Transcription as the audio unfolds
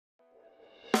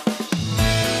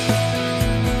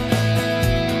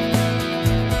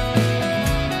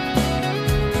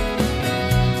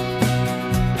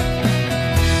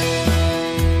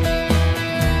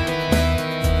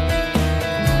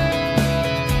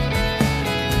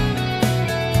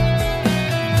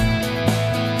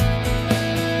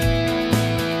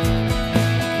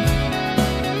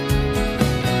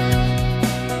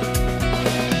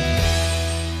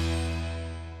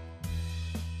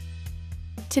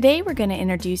Today we're going to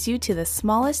introduce you to the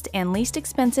smallest and least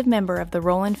expensive member of the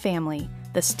Roland family,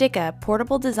 the STIKA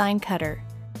Portable Design Cutter.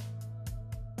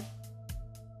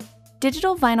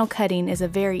 Digital vinyl cutting is a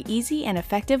very easy and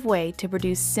effective way to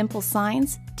produce simple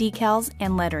signs, decals,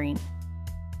 and lettering.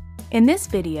 In this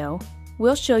video,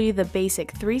 we'll show you the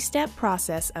basic 3-step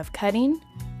process of cutting,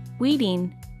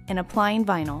 weeding, and applying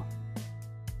vinyl.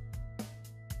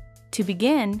 To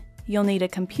begin, you'll need a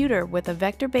computer with a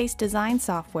vector-based design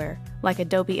software like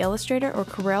Adobe Illustrator or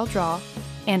Corel Draw,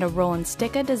 and a Roland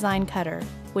STIKA design cutter,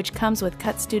 which comes with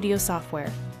Cut Studio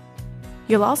software.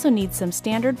 You'll also need some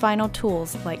standard vinyl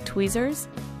tools like tweezers,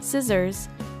 scissors,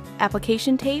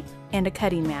 application tape, and a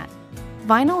cutting mat.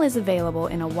 Vinyl is available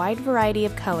in a wide variety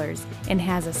of colors and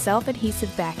has a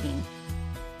self-adhesive backing.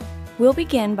 We'll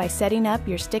begin by setting up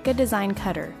your STIKA design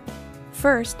cutter.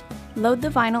 First, load the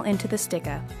vinyl into the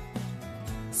STIKA.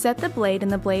 Set the blade in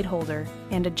the blade holder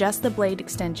and adjust the blade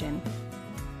extension.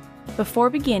 Before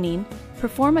beginning,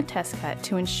 perform a test cut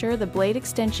to ensure the blade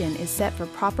extension is set for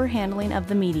proper handling of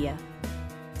the media.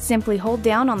 Simply hold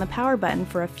down on the power button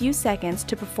for a few seconds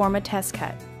to perform a test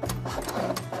cut.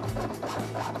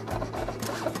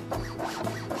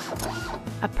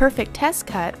 A perfect test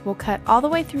cut will cut all the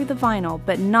way through the vinyl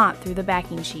but not through the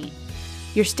backing sheet.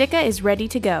 Your STIKA is ready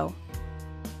to go.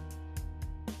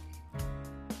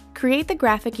 Create the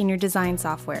graphic in your design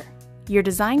software. Your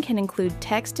design can include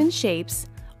text and shapes,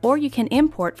 or you can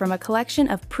import from a collection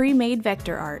of pre-made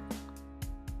vector art.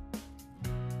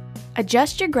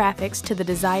 Adjust your graphics to the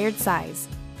desired size.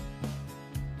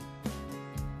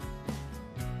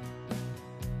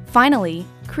 Finally,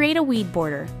 create a weed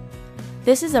border.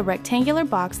 This is a rectangular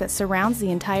box that surrounds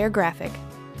the entire graphic.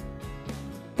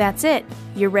 That's it!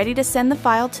 You're ready to send the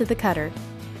file to the cutter.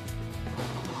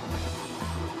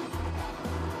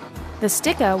 The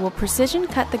STIKA will precision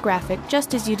cut the graphic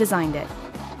just as you designed it.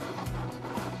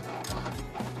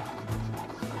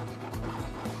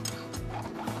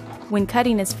 When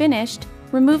cutting is finished,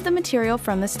 remove the material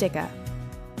from the STIKA.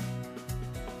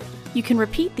 You can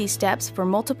repeat these steps for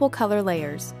multiple color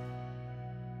layers.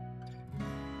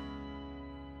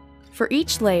 For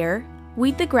each layer,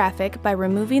 weed the graphic by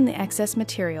removing the excess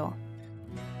material.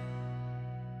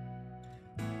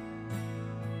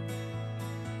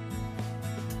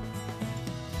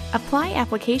 Apply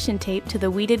application tape to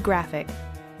the weeded graphic.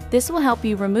 This will help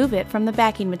you remove it from the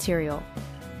backing material.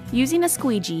 Using a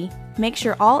squeegee, make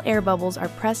sure all air bubbles are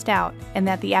pressed out and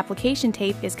that the application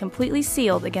tape is completely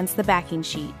sealed against the backing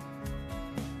sheet.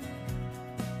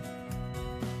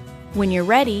 When you're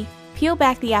ready, peel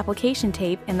back the application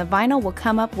tape and the vinyl will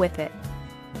come up with it.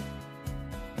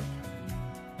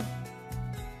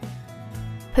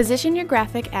 Position your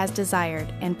graphic as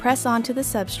desired and press onto the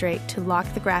substrate to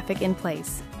lock the graphic in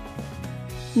place.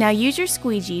 Now use your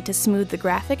squeegee to smooth the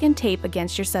graphic and tape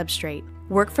against your substrate.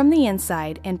 Work from the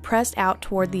inside and press out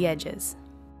toward the edges.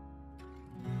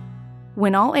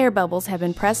 When all air bubbles have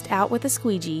been pressed out with a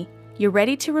squeegee, you're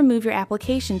ready to remove your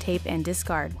application tape and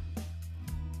discard.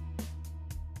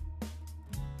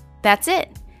 That's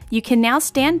it! You can now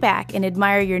stand back and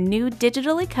admire your new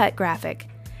digitally cut graphic.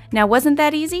 Now, wasn't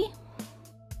that easy?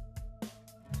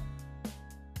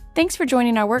 Thanks for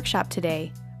joining our workshop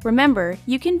today. Remember,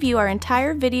 you can view our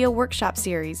entire video workshop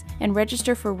series and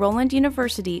register for Roland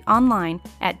University online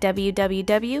at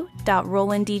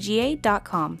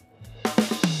www.rolanddga.com.